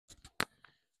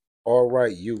All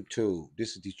right, YouTube.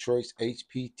 This is Detroit's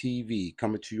HPTV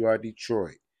coming to you out of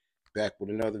Detroit, back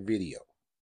with another video.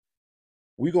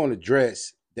 We're going to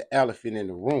address the elephant in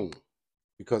the room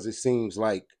because it seems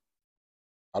like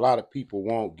a lot of people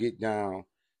won't get down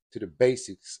to the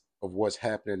basics of what's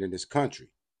happening in this country.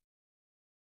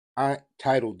 I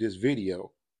titled this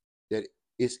video that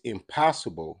it's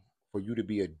impossible for you to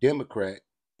be a Democrat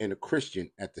and a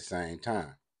Christian at the same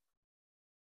time.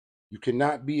 You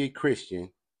cannot be a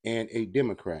Christian and a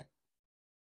Democrat.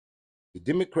 The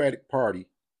Democratic Party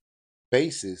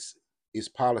bases its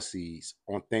policies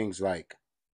on things like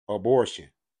abortion,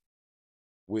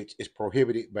 which is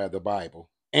prohibited by the Bible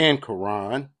and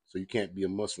Quran, so you can't be a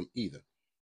Muslim either.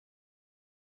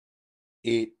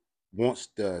 It wants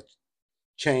to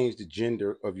change the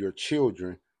gender of your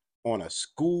children on a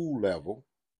school level.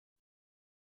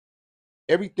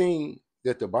 Everything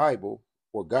that the Bible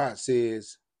or God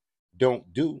says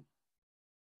don't do,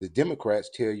 the Democrats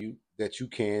tell you that you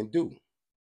can do.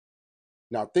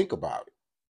 Now think about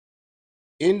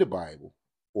it. In the Bible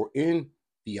or in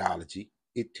theology,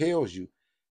 it tells you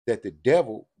that the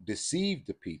devil deceived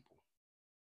the people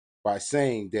by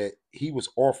saying that he was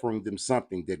offering them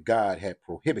something that God had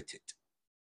prohibited.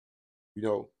 You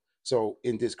know, so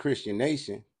in this Christian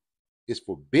nation, it's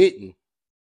forbidden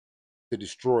to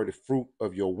destroy the fruit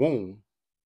of your womb.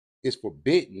 It's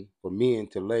forbidden for men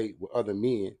to lay with other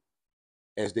men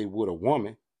as they would a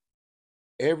woman.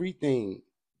 Everything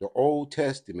the Old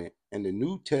Testament and the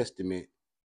New Testament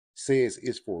says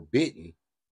is forbidden,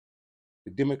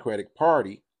 the Democratic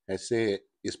Party has said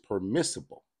is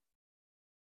permissible.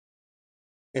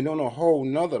 And on a whole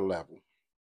nother level,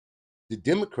 the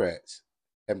Democrats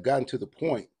have gotten to the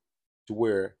point to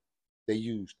where they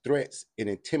use threats and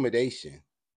intimidation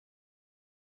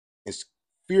and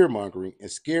fear mongering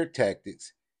and scare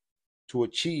tactics to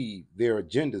achieve their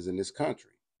agendas in this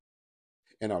country.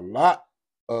 And a lot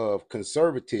of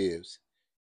conservatives,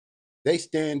 they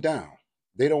stand down.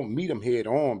 They don't meet them head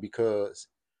on because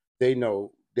they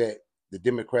know that the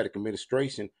Democratic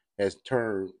administration has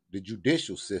turned the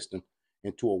judicial system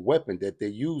into a weapon that they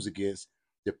use against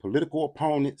their political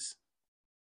opponents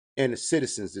and the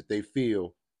citizens that they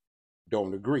feel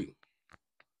don't agree.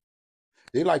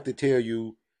 They like to tell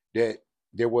you that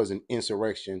there was an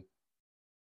insurrection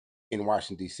in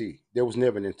Washington, D.C. There was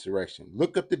never an insurrection.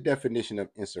 Look up the definition of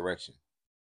insurrection.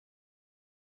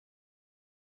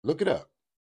 Look it up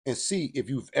and see if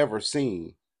you've ever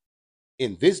seen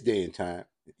in this day and time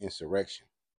an insurrection.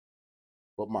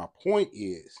 But my point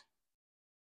is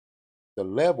the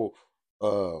level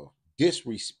of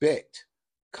disrespect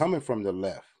coming from the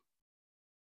left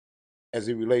as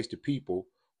it relates to people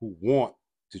who want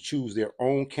to choose their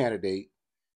own candidate,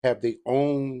 have their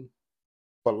own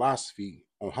philosophy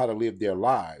on how to live their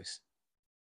lives,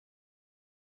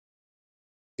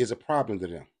 is a problem to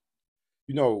them.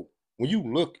 You know, when you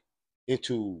look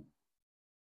into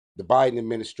the Biden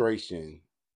administration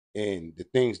and the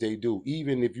things they do,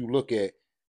 even if you look at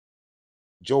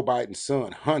Joe Biden's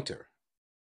son, Hunter,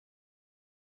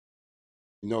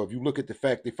 if you look at the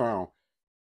fact they found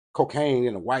cocaine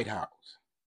in the White House,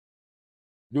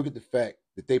 look at the fact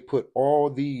that they put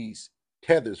all these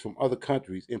tethers from other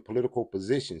countries in political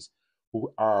positions who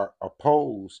are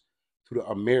opposed to the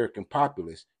American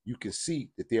populace, you can see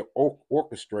that they're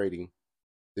orchestrating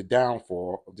the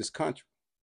downfall of this country.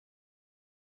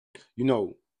 You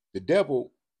know, the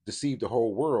devil deceived the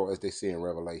whole world, as they say in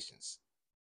Revelations.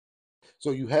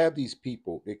 So you have these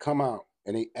people, they come out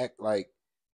and they act like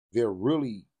they're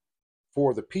really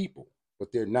for the people,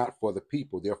 but they're not for the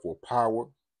people. They're for power,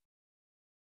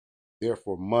 they're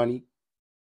for money,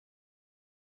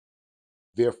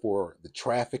 they're for the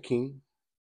trafficking,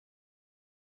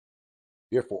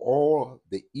 they're for all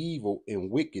the evil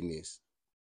and wickedness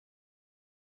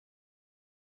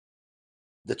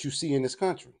that you see in this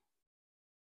country.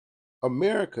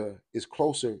 America is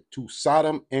closer to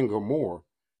Sodom and Gomorrah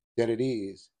than it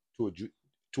is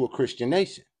to a Christian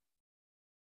nation.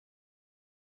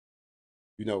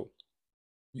 You know,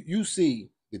 you see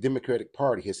the Democratic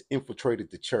Party has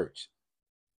infiltrated the church.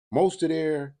 Most of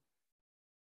their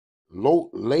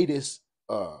latest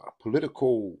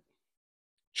political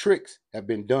tricks have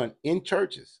been done in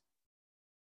churches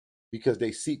because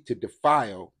they seek to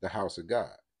defile the house of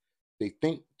God. They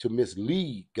think to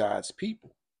mislead God's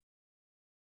people.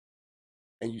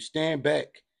 And you stand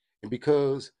back, and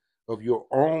because of your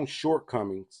own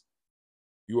shortcomings,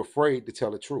 you're afraid to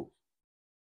tell the truth.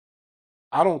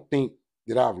 I don't think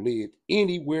that I've lived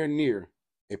anywhere near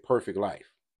a perfect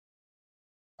life.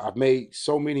 I've made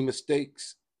so many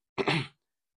mistakes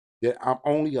that I'm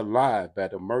only alive by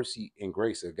the mercy and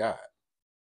grace of God.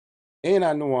 And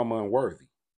I know I'm unworthy.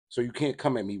 So you can't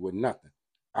come at me with nothing.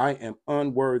 I am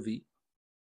unworthy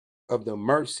of the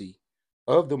mercy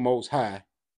of the Most High,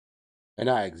 and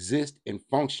I exist and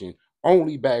function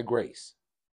only by grace.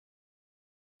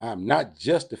 I'm not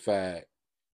justified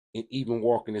in even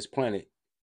walking this planet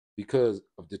because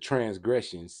of the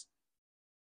transgressions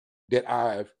that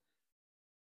I've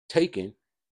taken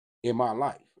in my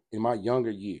life, in my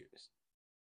younger years,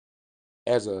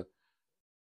 as a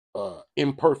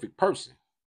imperfect person,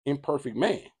 imperfect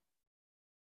man.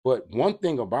 But one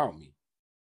thing about me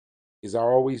is I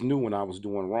always knew when I was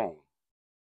doing wrong.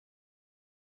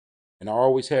 And I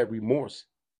always had remorse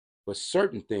for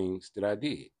certain things that I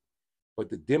did.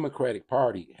 But the Democratic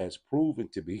Party has proven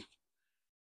to be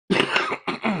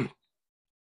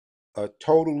a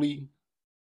totally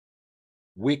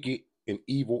wicked and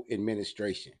evil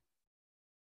administration.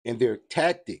 And their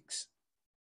tactics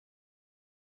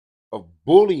of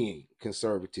bullying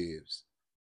conservatives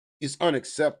is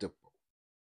unacceptable.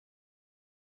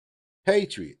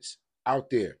 Patriots out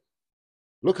there,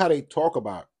 look how they talk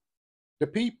about the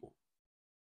people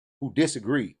who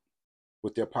disagree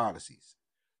with their policies.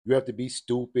 You have to be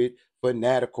stupid,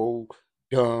 fanatical,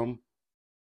 dumb,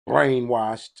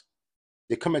 brainwashed.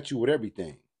 They come at you with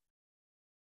everything.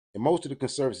 And most of the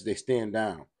conservatives, they stand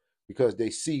down because they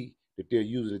see that they're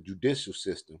using the judicial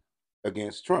system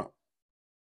against Trump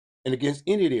and against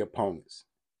any of their opponents.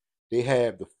 They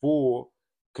have the full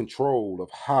control of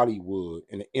Hollywood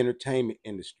and the entertainment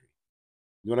industry.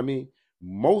 You know what I mean?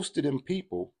 Most of them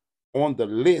people on the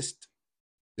list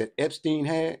that Epstein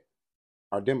had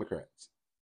are Democrats.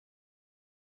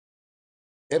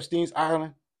 Epstein's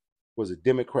Island was a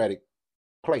Democratic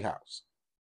playhouse.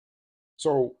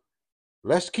 So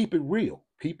let's keep it real,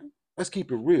 people. Let's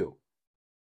keep it real.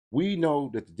 We know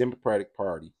that the Democratic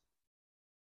Party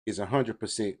is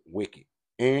 100% wicked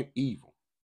and evil.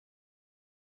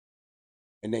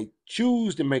 And they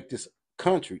choose to make this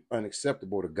country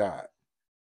unacceptable to God.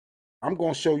 I'm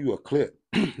going to show you a clip.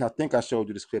 I think I showed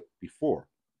you this clip before.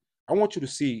 I want you to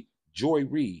see Joy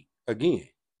Reid again.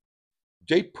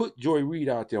 Jay put Joy Reid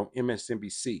out there on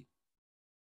MSNBC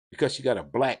because she got a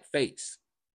black face.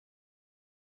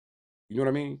 You know what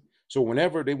I mean? So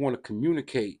whenever they want to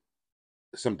communicate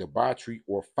some debauchery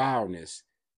or foulness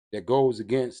that goes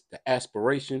against the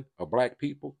aspiration of black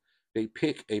people, they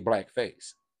pick a black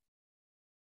face.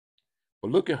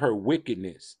 But look at her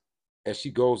wickedness as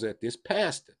she goes at this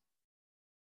pastor.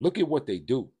 Look at what they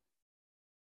do.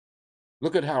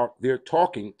 Look at how they're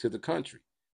talking to the country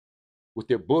with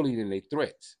their bullying and their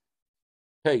threats.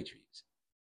 Patriots,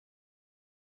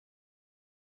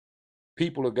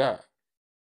 people of God,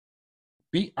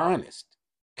 be honest.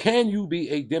 Can you be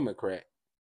a Democrat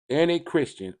and a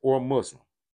Christian or a Muslim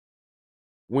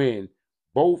when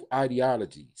both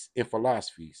ideologies and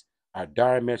philosophies are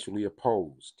diametrically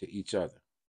opposed to each other?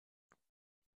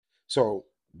 So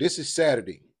this is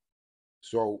Saturday.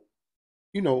 So,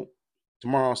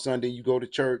 tomorrow Sunday you go to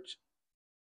church.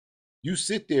 You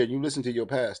sit there and you listen to your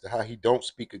pastor, how he don't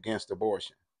speak against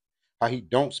abortion, how he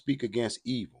don't speak against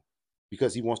evil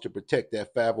because he wants to protect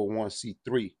that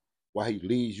 501c3 while he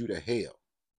leads you to hell.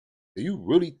 Do you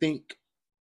really think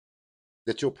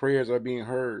that your prayers are being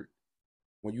heard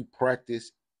when you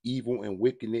practice evil and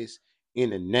wickedness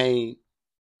in the name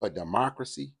of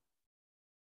democracy?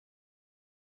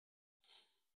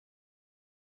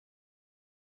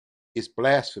 It's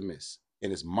blasphemous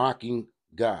and it's mocking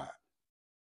God.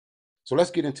 So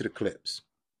let's get into the clips.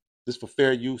 This is for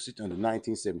fair usage under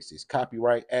 1976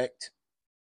 Copyright Act.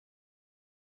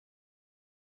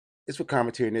 It's for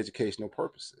commentary and educational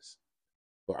purposes.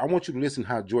 But I want you to listen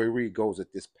how Joy Reid goes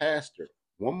at this pastor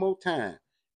one more time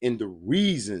and the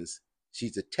reasons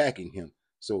she's attacking him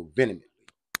so vehemently.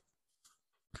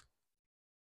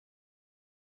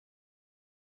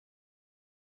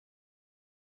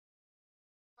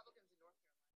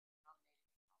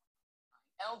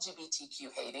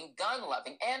 LGBTQ hating, gun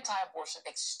loving, anti-abortion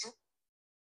extreme.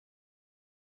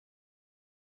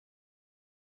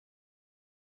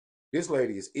 This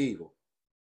lady is evil.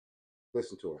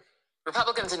 Listen to her.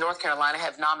 Republicans in North Carolina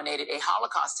have nominated a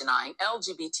Holocaust-denying,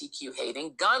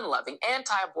 LGBTQ-hating, gun-loving,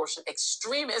 anti-abortion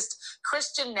extremist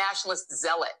Christian nationalist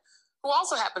zealot, who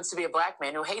also happens to be a black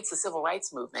man who hates the civil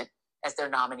rights movement, as their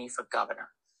nominee for governor.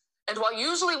 And while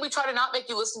usually we try to not make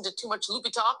you listen to too much loopy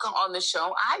talk on this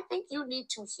show, I think you need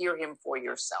to hear him for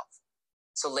yourself.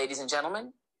 So, ladies and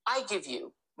gentlemen, I give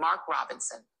you Mark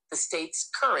Robinson, the state's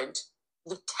current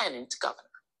lieutenant governor.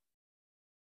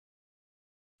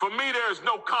 For me, there is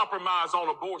no compromise on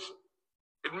abortion.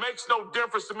 It makes no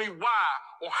difference to me why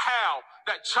or how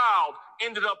that child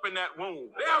ended up in that womb.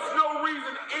 There's no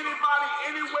reason anybody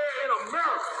anywhere in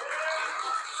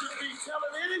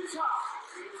telling any time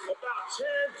about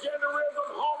transgenderism,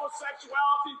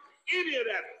 homosexuality, any of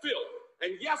that filth.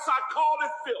 And yes, I call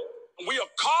it filth. We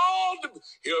are called,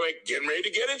 here we're getting ready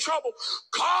to get in trouble,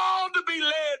 called to be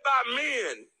led by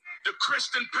men. The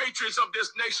Christian patriots of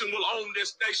this nation will own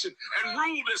this nation and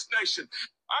rule this nation.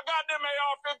 I got them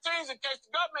AR-15s in case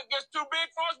the government gets too big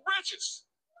for its britches.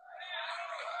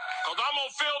 Because I'm going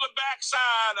to fill the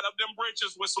backside of them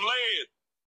britches with some lead.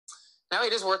 Now,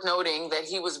 it is worth noting that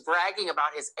he was bragging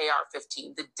about his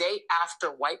AR-15 the day after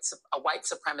a white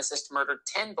supremacist murdered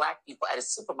 10 black people at a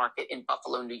supermarket in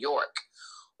Buffalo, New York,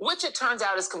 which it turns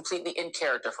out is completely in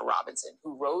character for Robinson,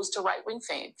 who rose to right-wing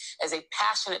fame as a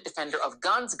passionate defender of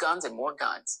guns, guns, and more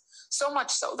guns. So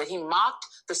much so that he mocked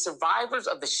the survivors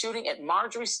of the shooting at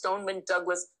Marjorie Stoneman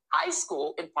Douglas High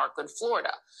School in Parkland,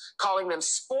 Florida, calling them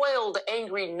spoiled,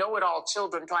 angry, know-it-all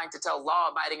children trying to tell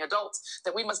law-abiding adults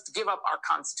that we must give up our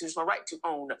constitutional right to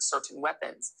own certain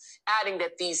weapons, adding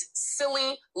that these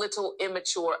silly, little,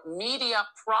 immature media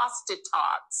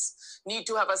prostitutes need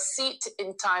to have a seat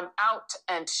in time out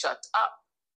and shut up.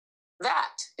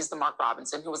 That is the Mark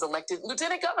Robinson who was elected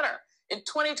lieutenant governor in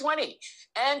 2020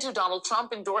 and who Donald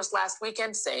Trump endorsed last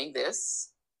weekend, saying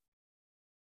this.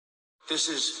 This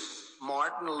is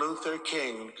Martin Luther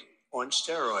King on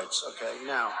steroids. Okay,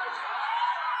 now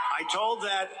I told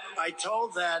that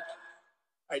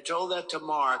to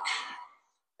Mark.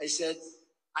 I said,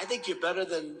 I think you're better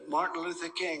than Martin Luther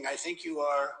King. I think you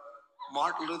are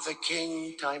Martin Luther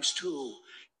King times 2.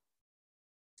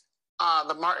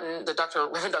 Reverend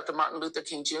Dr. Martin Luther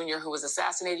King Jr., who was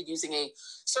assassinated using a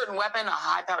certain weapon, a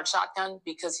high-powered shotgun,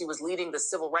 because he was leading the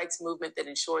civil rights movement that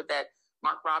ensured that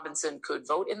Mark Robinson could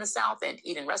vote in the South and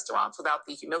eat in restaurants without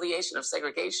the humiliation of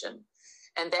segregation,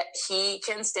 and that he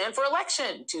can stand for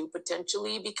election to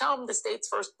potentially become the state's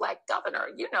first black governor.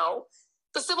 You know,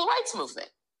 the civil rights movement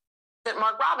that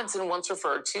Mark Robinson once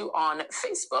referred to on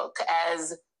Facebook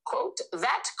as, quote,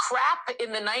 that crap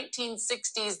in the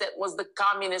 1960s that was the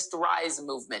communist rise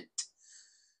movement.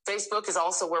 Facebook is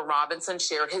also where Robinson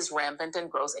shared his rampant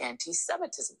and gross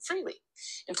anti-Semitism freely.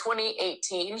 In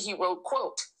 2018, he wrote,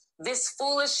 quote, this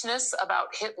foolishness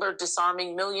about Hitler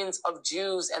disarming millions of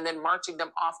Jews and then marching them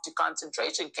off to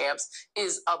concentration camps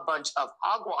is a bunch of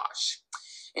hogwash.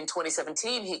 In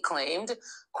 2017, he claimed,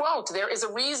 quote, there is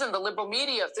a reason the liberal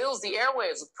media fills the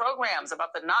airwaves with programs about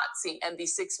the Nazi and the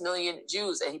 6 million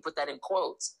Jews, and he put that in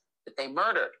quotes, that they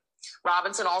murdered.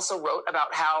 Robinson also wrote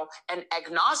about how an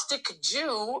agnostic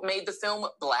Jew made the film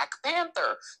Black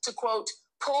Panther to, quote,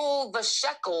 pull the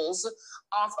shekels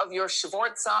off of your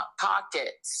Schwarza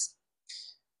pockets.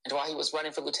 And while he was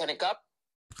running for lieutenant governor,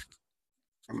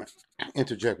 I'm going to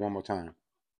interject one more time.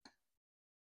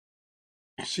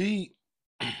 She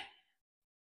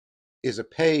is a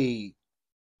paid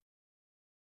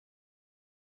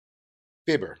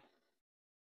fibber.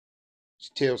 She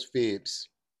tells fibs.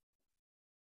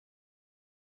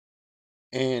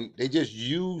 And they just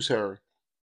use her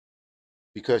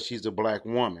because she's a black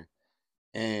woman.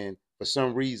 And for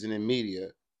some reason in media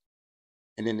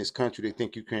and in this country, they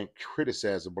think you can't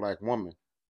criticize a black woman.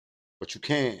 But you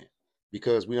can,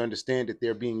 because we understand that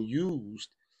they're being used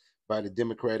by the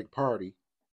Democratic Party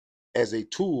as a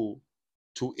tool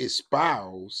to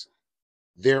espouse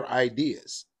their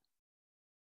ideas.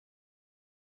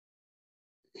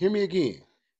 Hear me again.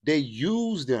 They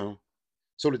use them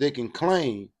so that they can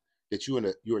claim that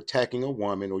you're attacking a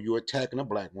woman or you're attacking a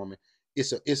black woman.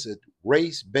 It's a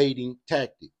race baiting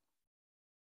tactic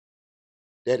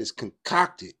that is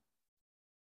concocted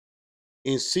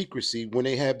in secrecy when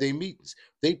they have their meetings.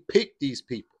 They pick these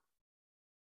people.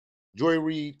 Joy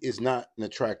Reid is not an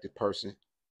attractive person.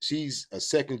 She's a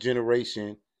second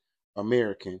generation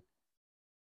American,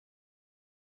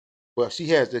 but she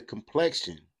has the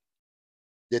complexion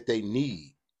that they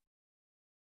need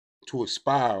to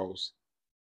espouse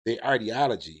their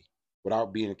ideology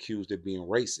without being accused of being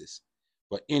racist.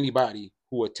 But anybody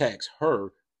who attacks her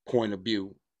point of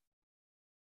view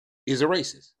is a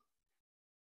racist.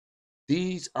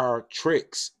 These are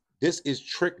tricks. This is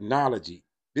tricknology.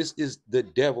 This is the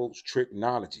devil's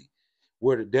tricknology,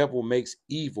 where the devil makes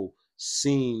evil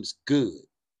seems good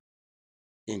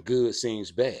and good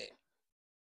seems bad.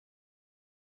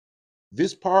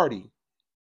 This party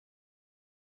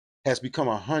has become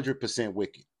 100%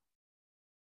 wicked.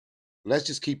 Let's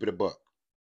just keep it a buck.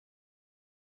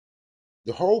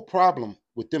 The whole problem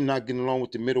with them not getting along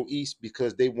with the Middle East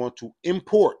because they want to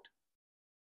import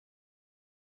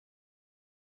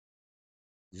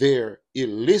their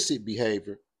illicit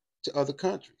behavior to other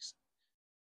countries.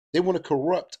 They want to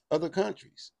corrupt other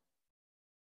countries.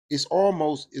 It's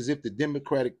almost as if the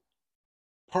Democratic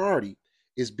Party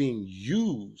is being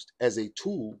used as a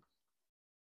tool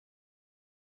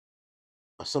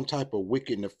of some type of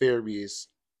wicked, nefarious,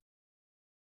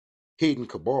 hidden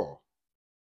cabal.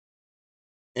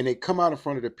 And they come out in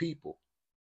front of the people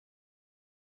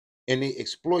and they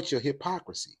exploit your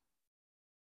hypocrisy.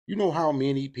 You know how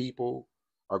many people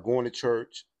are going to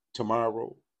church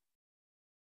tomorrow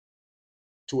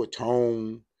to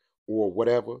atone or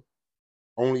whatever,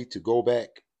 only to go back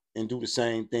and do the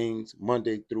same things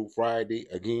Monday through Friday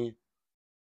again?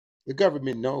 The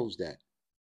government knows that.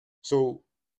 So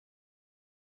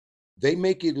they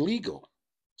make it legal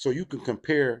so you can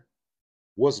compare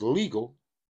what's legal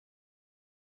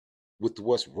with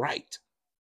what's right.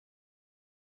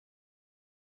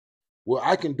 Well,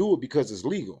 I can do it because it's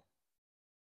legal.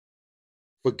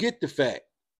 Forget the fact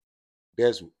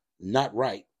that's not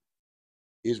right,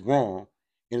 is wrong,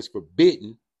 and it's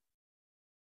forbidden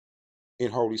in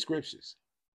Holy Scriptures.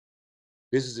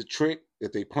 This is a trick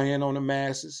that they playing on the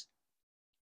masses.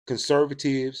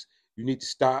 Conservatives, you need to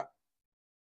stop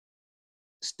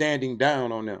standing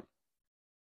down on them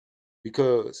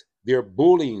because they're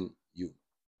bullying you.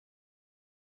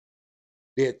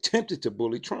 They attempted to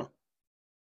bully Trump.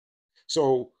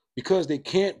 So because they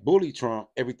can't bully Trump,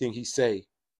 everything he say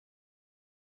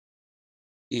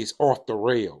is off the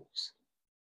rails.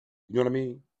 You know what I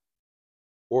mean?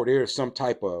 Or there's some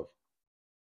type of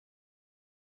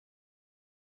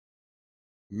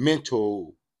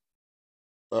mental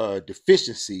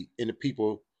deficiency in the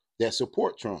people that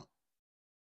support Trump.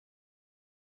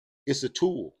 It's a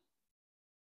tool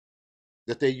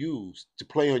that they use to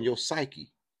play on your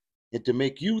psyche and to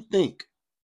make you think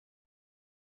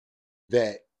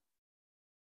that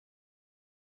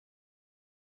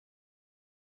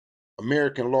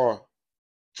American law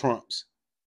trumps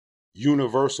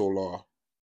universal law,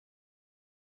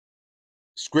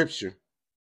 scripture,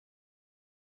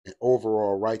 and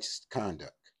overall righteous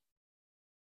conduct.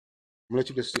 I'm gonna let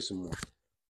you listen to some more.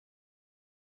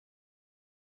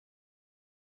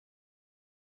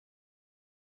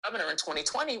 Governor in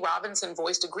 2020, Robinson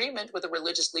voiced agreement with a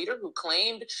religious leader who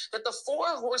claimed that the four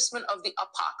horsemen of the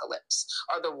apocalypse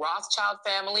are the Rothschild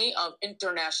family of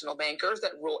international bankers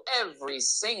that rule every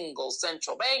single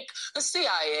central bank, the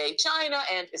CIA, China,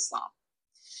 and Islam.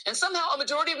 And somehow a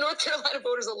majority of North Carolina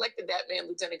voters elected that man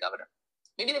lieutenant governor.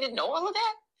 Maybe they didn't know all of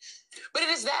that. But it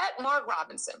is that Mark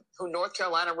Robinson who North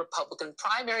Carolina Republican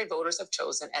primary voters have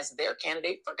chosen as their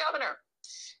candidate for governor.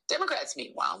 Democrats,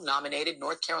 meanwhile, nominated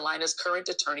North Carolina's current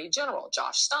Attorney General,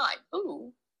 Josh Stein,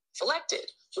 who, if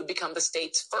elected, would become the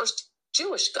state's first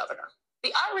Jewish governor.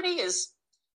 The irony is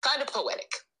kind of poetic.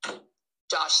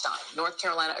 Josh Stein, North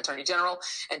Carolina Attorney General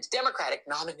and Democratic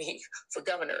nominee for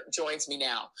governor, joins me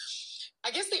now.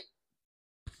 I guess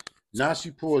Now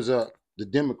she pulls up the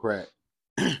Democrat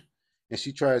and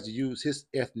she tries to use his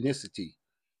ethnicity.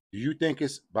 Do you think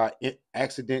it's by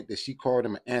accident that she called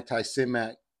him an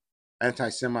anti-Semite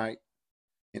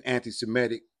and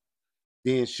anti-Semitic,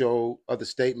 then showed other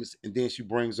statements, and then she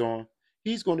brings on,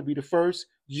 he's going to be the first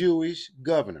Jewish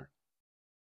governor?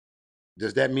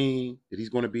 Does that mean that he's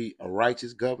going to be a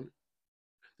righteous governor?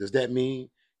 Does that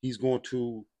mean he's going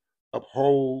to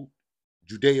uphold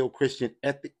Judeo-Christian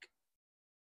ethic?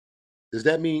 Does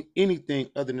that mean anything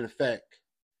other than the fact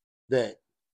that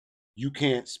you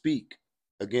can't speak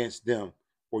against them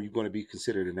or you're going to be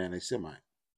considered an anti-Semite?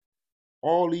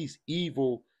 All these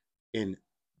evil and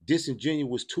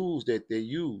disingenuous tools that they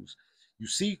use, you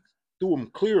see through them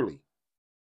clearly.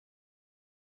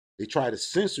 They try to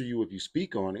censor you if you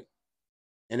speak on it,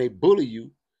 and they bully you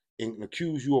and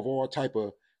accuse you of all type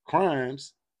of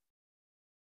crimes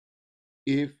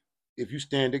if you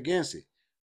stand against it.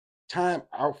 Time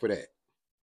out for that.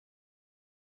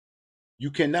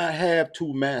 You cannot have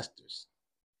two masters.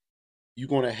 You're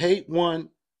going to hate one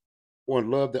or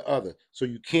love the other. So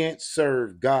you can't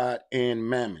serve God and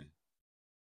mammon.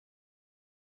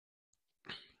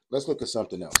 Let's look at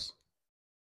something else.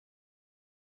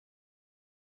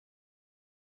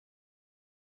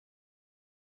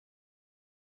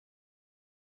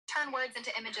 Turn words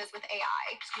into images with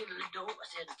AI.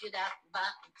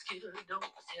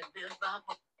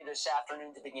 This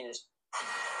afternoon to begin his.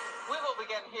 We will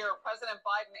begin here. President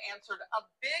Biden answered a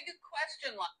big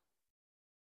question.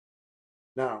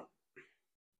 Now,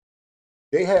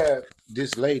 they have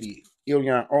this lady,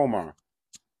 Ilhan Omar,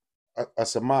 a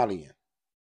Somalian.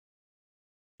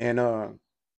 And her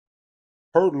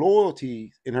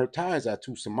loyalties and her ties are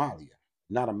to Somalia,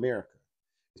 not America.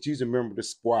 She's a member of the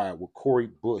squad with Cori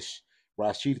Bush,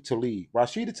 Rashida Tlaib.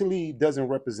 Rashida Tlaib doesn't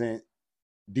represent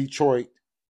Detroit.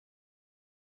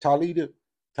 Rashida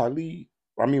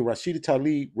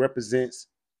Tlaib represents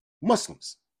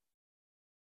Muslims.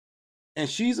 And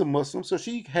she's a Muslim, so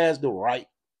she has the right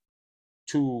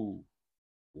to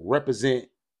represent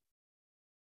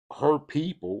her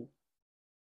people,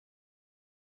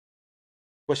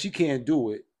 but she can't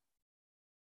do it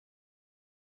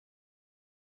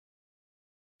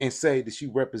and say that she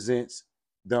represents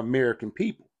the American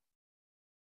people.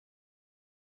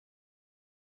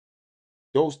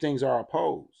 Those things are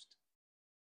opposed.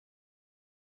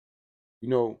 You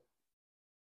know,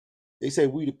 they say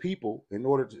we the people, in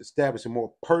order to establish a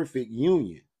more perfect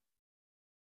union,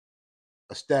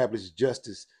 establish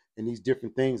justice and these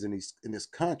different things in this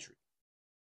country.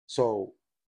 So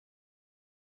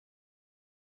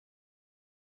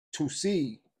to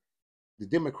see the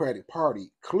Democratic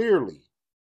Party clearly,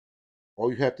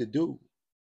 all you have to do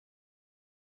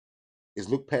is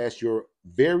look past your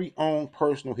very own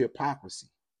personal hypocrisy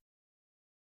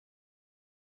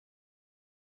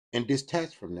and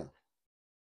detach from them.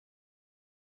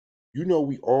 You know,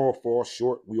 we all fall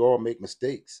short. We all make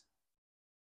mistakes.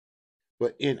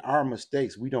 But in our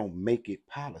mistakes, we don't make it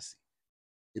policy.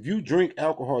 If you drink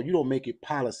alcohol, you don't make it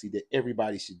policy that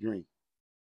everybody should drink.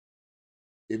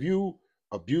 If you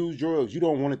abuse drugs, you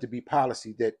don't want it to be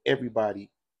policy that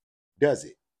everybody does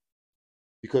it,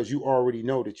 because you already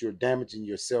know that you're damaging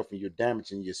yourself and you're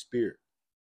damaging your spirit.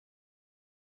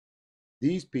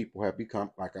 These people have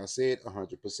become, like I said,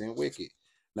 100% wicked.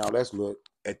 Now let's look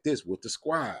at this with the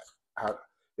squad.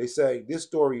 They say this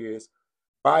story is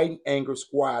Biden angers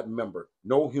squad member.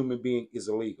 No human being is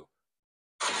illegal.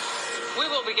 We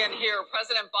will begin here.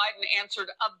 President Biden answered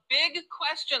a big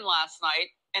question last night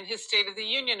in his State of the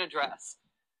Union address.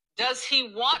 Does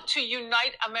he want to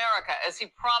unite America as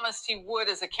he promised he would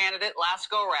as a candidate last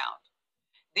go-round?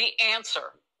 The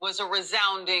answer was a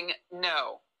resounding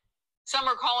no. Some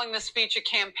are calling the speech a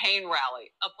campaign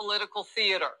rally, a political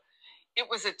theater. It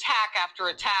was attack after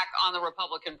attack on the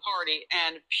Republican Party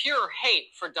and pure hate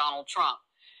for Donald Trump.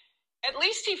 At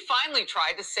least he finally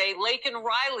tried to say Laken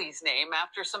Riley's name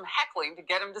after some heckling to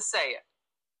get him to say it.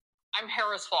 I'm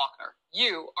Harris Faulkner.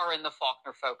 You are in the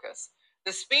Faulkner Focus.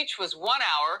 The speech was 1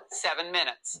 hour, 7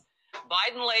 minutes.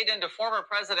 Biden laid into former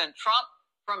President Trump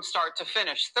from start to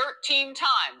finish 13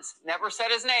 times. Never said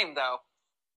his name, though.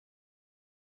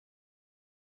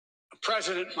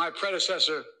 President, my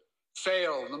predecessor,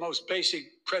 failed the most basic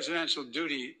presidential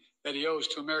duty that he owes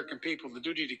to American people, the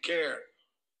duty to care.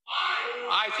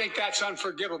 I think that's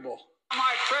unforgivable.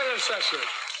 My predecessor,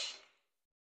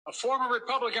 a former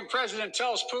Republican president,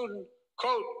 tells Putin,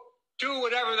 quote, do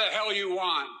whatever the hell you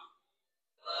want.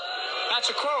 That's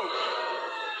a quote.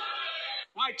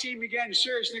 My team began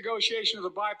serious negotiation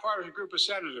with a bipartisan group of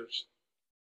senators.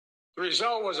 The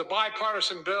result was a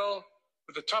bipartisan bill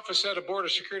with the toughest set of border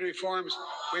security reforms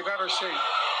we've ever seen.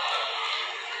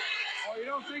 Oh, you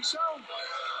don't think so?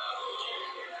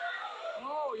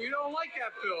 Oh, you don't like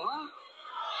that bill, huh?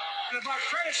 And if my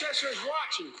predecessor is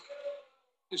watching,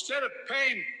 instead of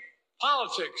paying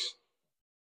politics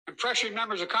and pressuring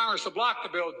members of Congress to block the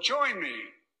bill, join me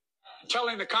in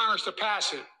telling the Congress to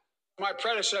pass it. My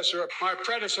predecessor. My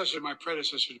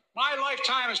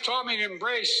lifetime has taught me to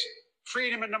embrace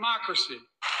freedom and democracy.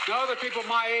 Now other people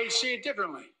my age see it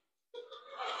differently.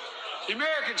 The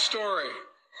American story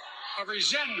of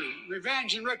resentment,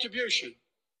 revenge, and retribution.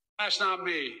 That's not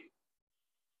me.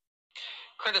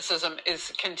 Criticism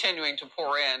is continuing to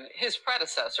pour in. His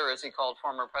predecessor, as he called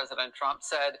former President Trump,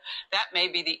 said that may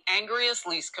be the angriest,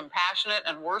 least compassionate,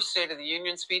 and worst State of the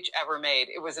Union speech ever made.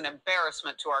 It was an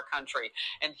embarrassment to our country.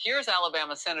 And here's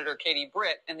Alabama Senator Katie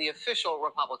Britt in the official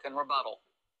Republican rebuttal.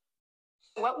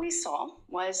 What we saw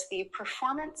was the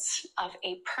performance of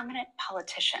a permanent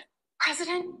politician.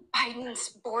 President Biden's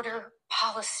border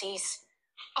policies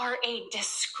are a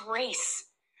disgrace.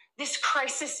 This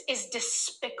crisis is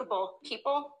despicable.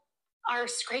 People are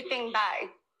scraping by,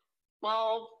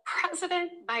 while President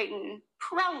Biden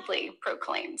proudly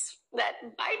proclaims that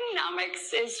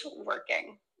Bidenomics is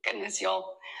working. Goodness,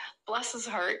 y'all, bless his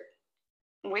heart.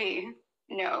 We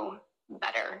know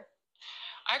better.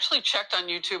 I actually checked on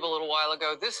YouTube a little while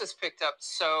ago. This has picked up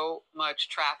so much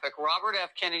traffic. Robert F.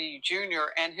 Kennedy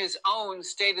Jr. and his own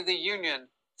State of the Union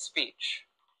speech.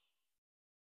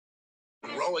 A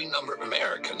growing number of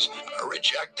Americans are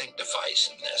rejecting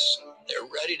divisiveness. They're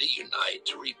ready to unite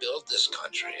to rebuild this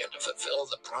country and to fulfill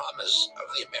the promise of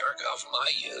the America of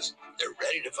my youth. They're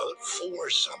ready to vote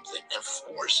for something and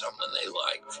for someone they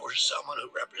like, for someone who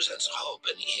represents hope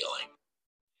and healing.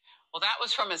 Well, that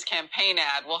was from his campaign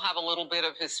ad. We'll have a little bit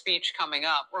of his speech coming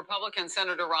up. Republican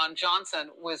Senator Ron Johnson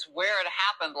was where it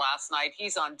happened last night.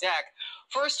 He's on deck.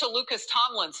 First to Lucas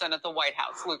Tomlinson at the White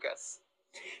House. Lucas.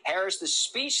 Harris, the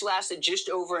speech lasted just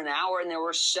over an hour, and there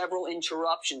were several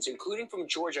interruptions, including from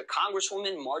Georgia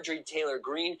Congresswoman Marjorie Taylor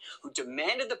Greene, who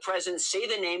demanded the president say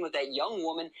the name of that young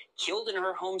woman killed in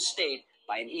her home state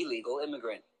by an illegal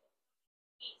immigrant.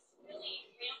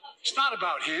 It's not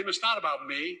about him. It's not about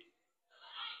me.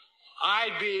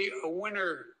 I'd be a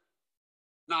winner,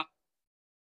 not.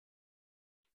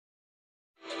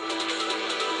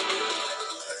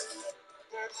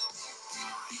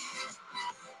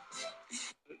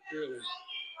 Really.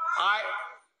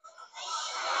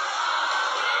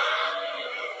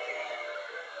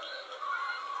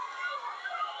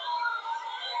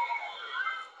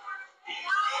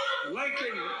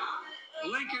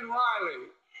 Lincoln Riley,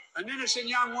 an innocent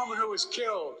young woman who was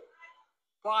killed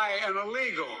by an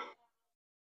illegal.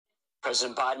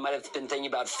 President Biden might have been thinking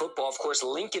about football. Of course,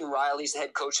 Lincoln Riley's the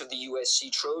head coach of the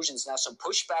USC Trojans. Now, some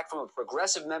pushback from a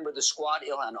progressive member of the squad,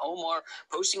 Ilhan Omar,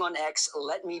 posting on X,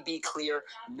 "Let me be clear,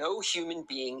 no human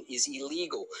being is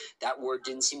illegal." That word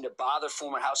didn't seem to bother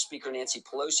former House Speaker Nancy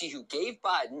Pelosi, who gave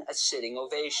Biden a sitting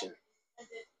ovation.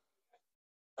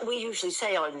 We usually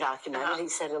say undocumented. He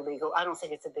said illegal. I don't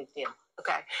think it's a big deal.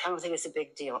 Okay. I don't think it's a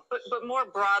big deal. But more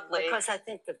broadly, because I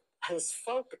think that his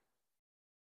focus.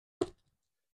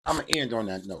 I'm going to end on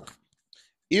that note.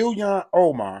 Ilhan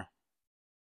Omar,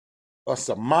 a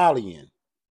Somalian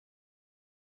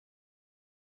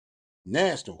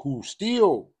national who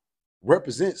still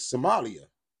represents Somalia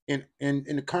in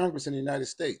the Congress in the United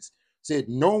States, said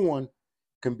no one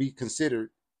can be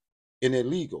considered an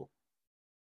illegal.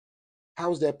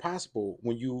 How is that possible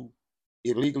when you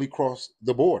illegally cross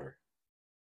the border?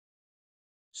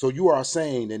 So you are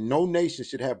saying that no nation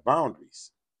should have boundaries.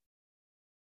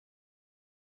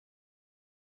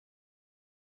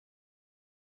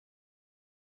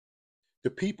 The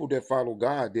people that follow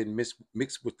God didn't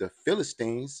mix with the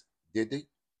Philistines, did they?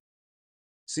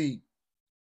 See,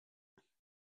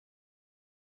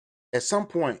 at some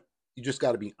point, you just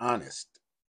got to be honest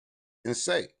and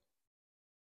say,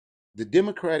 the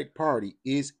Democratic Party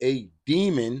is a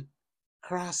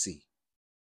democracy.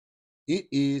 It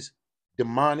is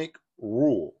demonic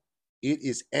rule. It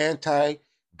is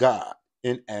anti-God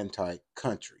and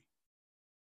anti-country.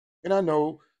 And I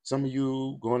know some of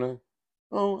you gonna,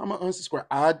 oh, I'm gonna unsubscribe.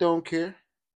 I don't care.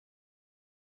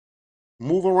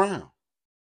 Move around.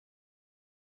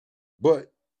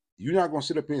 But you're not gonna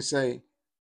sit up here and say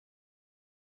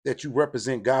that you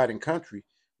represent God and country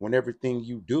when everything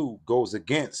you do goes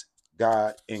against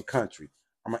God and country.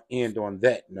 I'm going to end on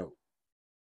that note.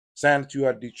 Signing to you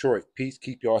out of Detroit. Peace.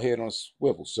 Keep your head on a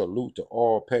swivel. Salute to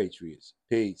all patriots.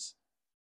 Peace.